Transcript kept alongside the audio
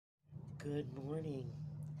Good morning.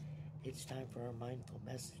 It's time for our mindful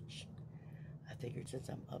message. I figured since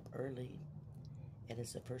I'm up early and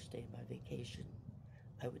it's the first day of my vacation,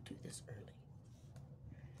 I would do this early.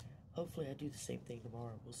 Hopefully I do the same thing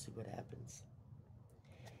tomorrow. We'll see what happens.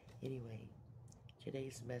 Anyway,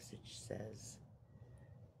 today's message says,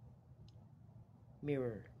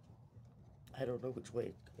 mirror. I don't know which way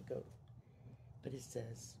it's going to go, but it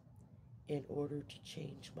says, in order to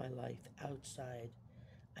change my life outside,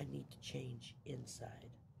 I need to change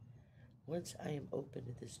inside. Once I am open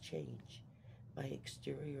to this change, my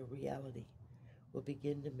exterior reality will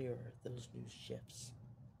begin to mirror those new shifts.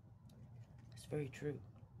 It's very true.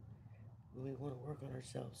 When we want to work on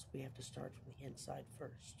ourselves, we have to start from the inside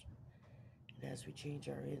first. And as we change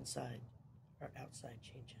our inside, our outside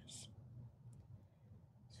changes.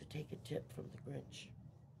 So take a tip from the Grinch.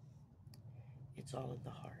 It's all in the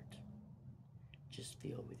heart. Just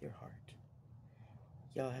feel with your heart.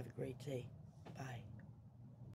 Y'all have a great day. Bye.